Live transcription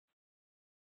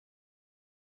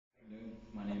afternoon.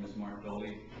 My name is Mark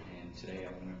Doley, and today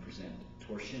I'm going to present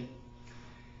torsion.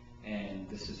 And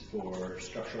this is for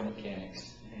structural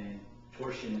mechanics. And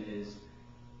torsion is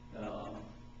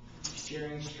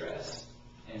shearing stress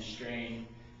and strain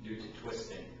due to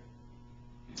twisting.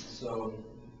 So,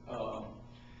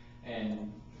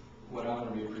 and what I'm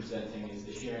going to be presenting is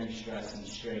the shearing stress and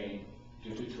strain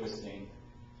due to twisting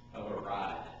of a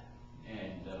rod.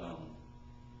 And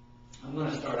I'm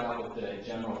going to start out with the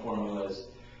general formulas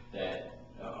that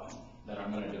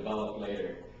I'm going to develop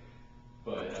later.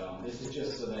 But this is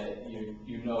just so that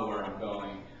you know where I'm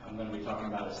going. I'm going to be talking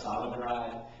about a solid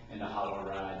rod and a hollow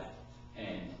rod.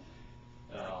 And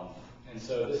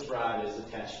so this rod is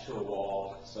attached to a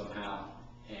wall somehow,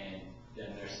 and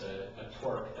then there's a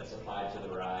torque that's applied to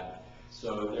the rod.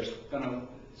 So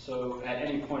at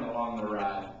any point along the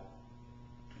rod,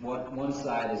 one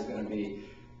side is going to be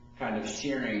kind of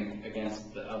shearing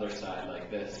against the other side like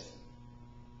this.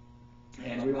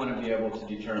 And we want to be able to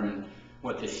determine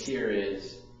what the shear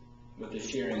is, what the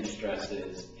shearing stress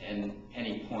is, and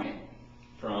any point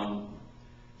from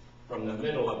the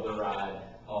middle of the rod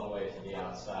all the way to the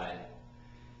outside.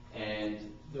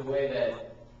 And the way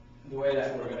that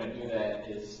we're going to do that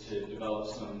is to develop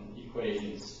some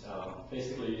equations,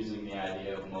 basically using the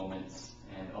idea of moments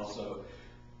and also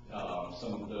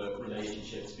some of the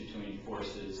relationships between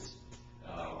forces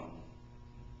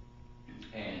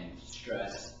and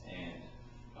stress and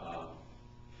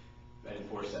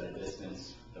force at a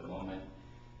distance, the moment.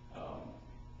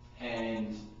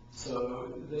 And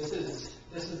so this is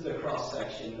the cross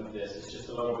section of this. It's just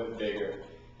a little bit bigger,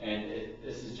 and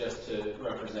this is just to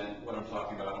represent what I'm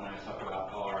talking about when I talk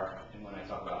about R and when I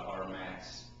talk about R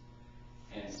max.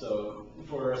 And so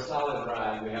for a solid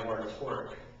rod, we have our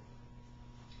torque.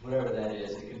 Whatever that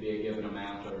is, it could be a given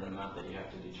amount or an amount that you have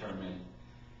to determine.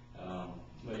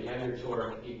 But you have your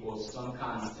torque equals some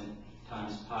constant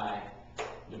times pi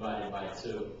divided by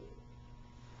 2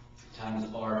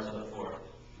 times r to the 4th.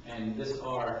 And this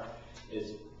r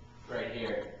is right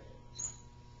here.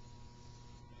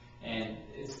 And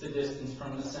it's the distance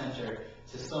from the center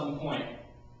to some point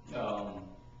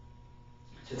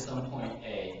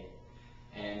A.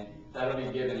 And that'll be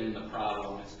given in the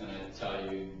problem. It's going to tell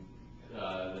you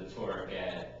the torque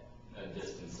at a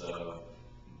distance of,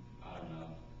 I don't know,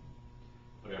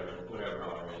 whatever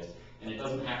r is. And it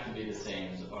doesn't have to be the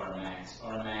same as R max.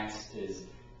 R max is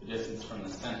the distance from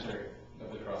the center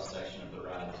of the cross section of the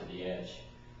rod to the edge.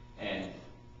 And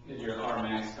your R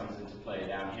max comes into play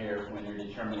down here when you're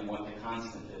determining what the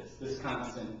constant is. This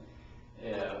constant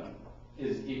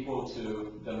is equal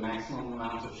to the maximum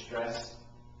amount of stress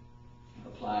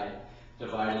applied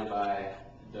divided by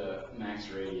the max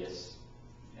radius.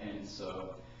 And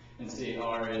see,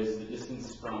 R is the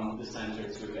distance from the center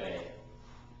to A.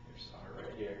 Here's R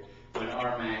right here. When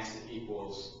R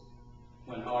equals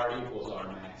R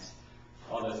max,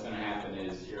 all that's going to happen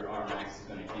is your R max is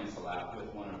going to cancel out with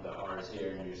one of the R's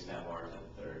here, and you just have R to the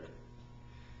 3rd.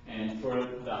 And for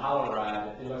the hollow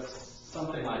rod, it looks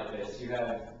something like this. You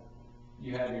have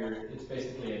it's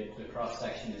basically the cross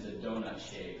section is a donut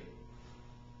shape.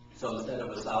 So instead of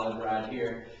a solid rod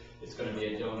here, it's going to be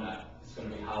a donut. It's going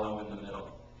to be hollow in the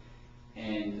middle.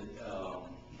 And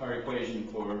our equation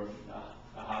for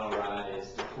a hollow rod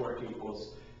is the torque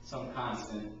equals some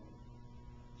constant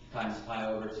times pi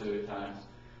over 2 times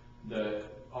the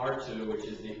R2, which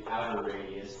is the outer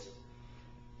radius,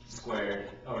 squared,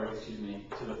 or excuse me,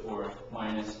 to the 4th,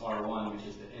 minus R1, which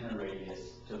is the inner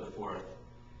radius, to the 4th.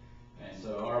 And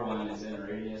so R1 is inner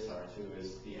radius, R2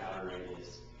 is the outer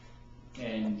radius.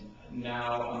 And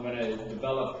now I'm going to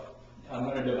develop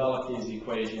these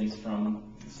equations from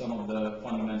some of the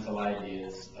fundamental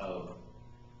ideas of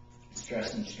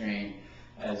stress and strain,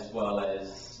 as well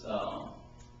as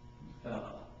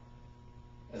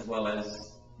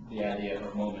the idea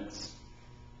of moments.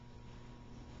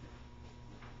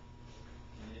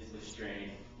 It is the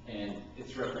strain, and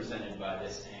it's represented by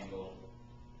this angle,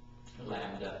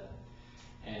 lambda.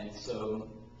 And so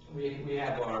we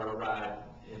have our rod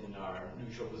in our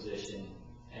neutral position,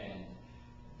 and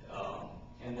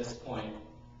this point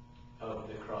of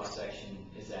the cross section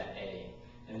is at A.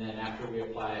 And then after we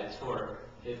apply a torque,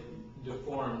 it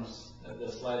deforms the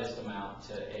slightest amount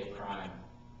to A prime.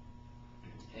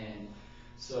 And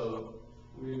so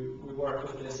we work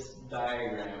with this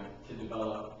diagram to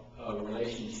develop a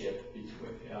relationship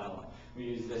between, we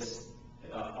use this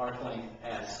arc length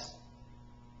S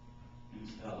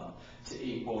to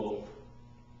equal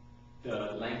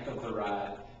the length of the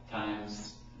rod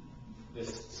times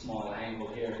this small angle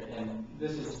here. And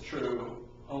this is true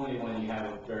only when you have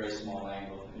a very small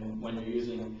angle. And when you're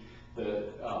using the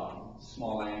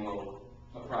small angle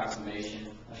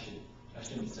approximation. I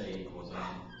shouldn't say equals.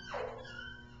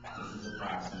 This is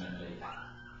approximately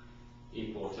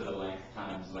equal to the length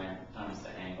times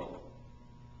the angle.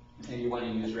 And you want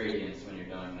to use radians when you're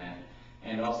doing that.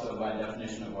 And also by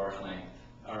definition of arc length,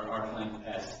 our arc length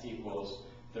S equals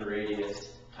the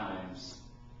radius times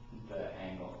the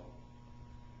angle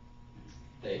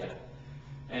theta.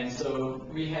 And so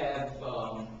we have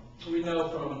we know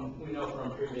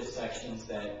from previous sections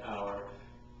that our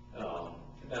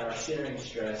shearing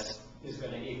stress is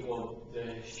going to equal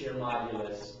the shear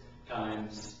modulus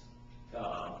times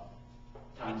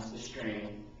the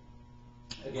strain.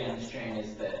 Again, the strain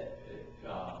is that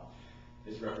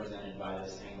is represented by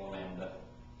this angle lambda.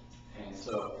 And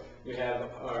so we have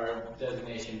our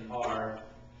designation R,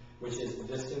 which is the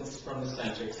distance from the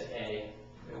center to A,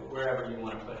 wherever you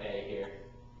want to put A here.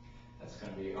 That's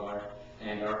going to be R.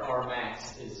 And our R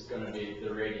max is going to be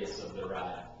the radius of the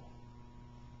rod.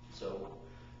 So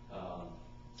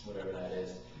whatever that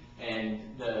is.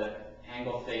 And the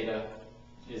angle theta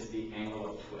is the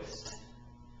angle of twist.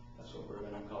 That's what we're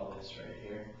going to call this right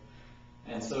here.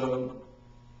 And so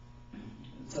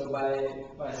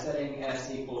by setting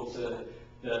S equal to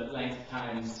the length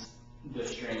times the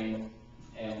strain,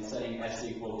 and setting S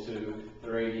equal to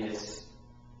the radius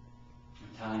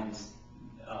times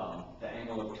the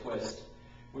angle of twist,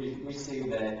 we see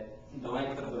that the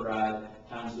length of the rod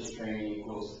times the strain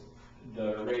equals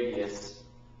the radius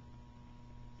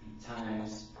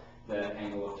times the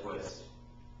angle of twist.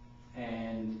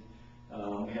 And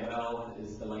we have L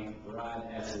is the length of the rod,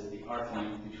 S is the arc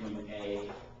length between A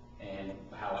and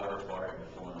however far it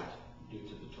deformed due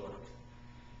to the torque.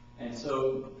 And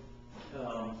so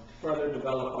to further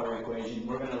develop our equation,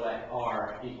 we're going to let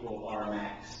R equal R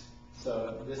max.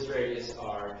 So this radius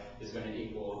R is going to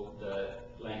equal the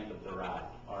length of the rod.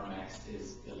 R max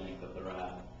is the length of the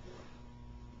rod.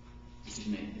 Excuse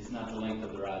me, it's not the length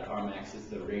of the rod. R max is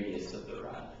the radius of the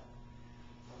rod.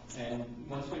 And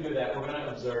once we do that, we're going to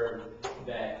observe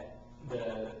that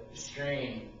the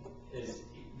strain is,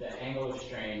 the angle of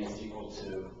strain is equal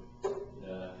to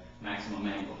the maximum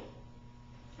angle.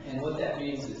 And what that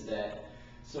means is that,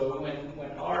 so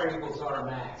when R equals R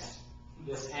max,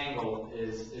 this angle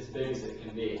is as big as it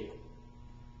can be.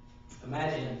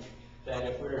 Imagine that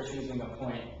if we were choosing a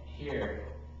point here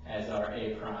as our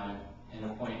A prime and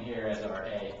a point here as our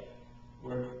A,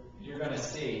 you're going to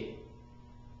see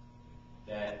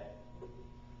that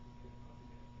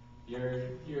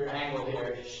your angle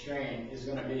here, strain, is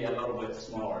going to be a little bit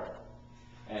smaller.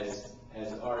 As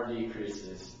R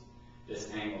decreases, this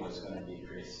angle is going to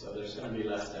decrease. So there's going to be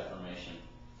less deformation.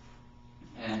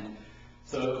 And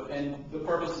the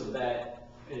purpose of that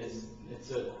is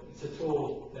it's a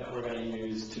tool that we're going to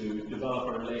use to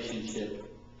develop a relationship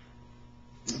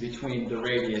between the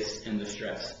radius and the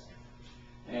stress.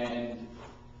 And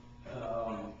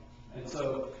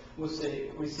so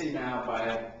we see now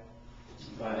by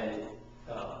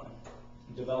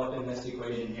developing this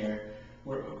equation here,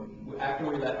 after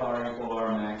we let R equal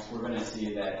R max, we're going to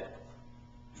see that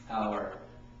our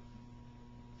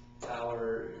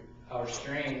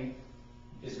strain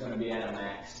is going to be at a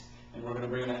max, and we're going to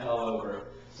bring the L over.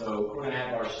 So we're going to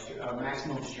have our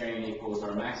maximum strain equals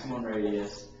our maximum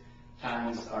radius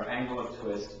times our angle of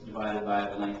twist divided by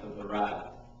the length of the rod.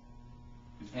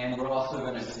 And we're also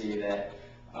going to see that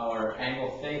our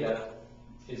angle theta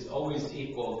is always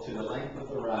equal to the length of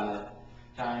the rod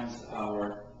times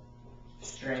our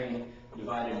strain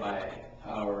divided by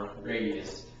our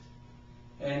radius.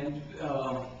 And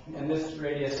this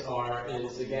radius R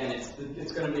is, again,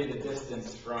 it's going to be the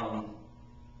distance from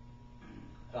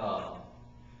the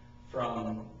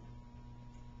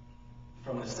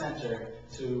center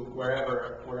to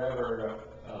wherever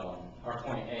our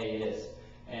point A is.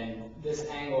 And this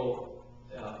angle,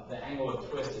 the angle of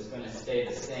twist is going to stay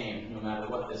the same no matter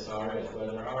what this R is,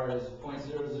 whether R is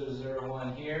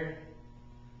 0.0001 here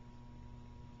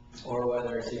or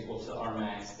whether it's equal to R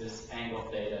max. This angle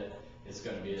theta is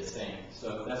going to be the same.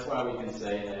 So that's why we can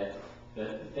say that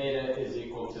the theta is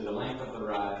equal to the length of the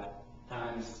rod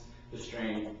times the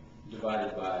strain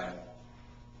divided by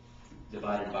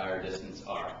our distance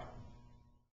R.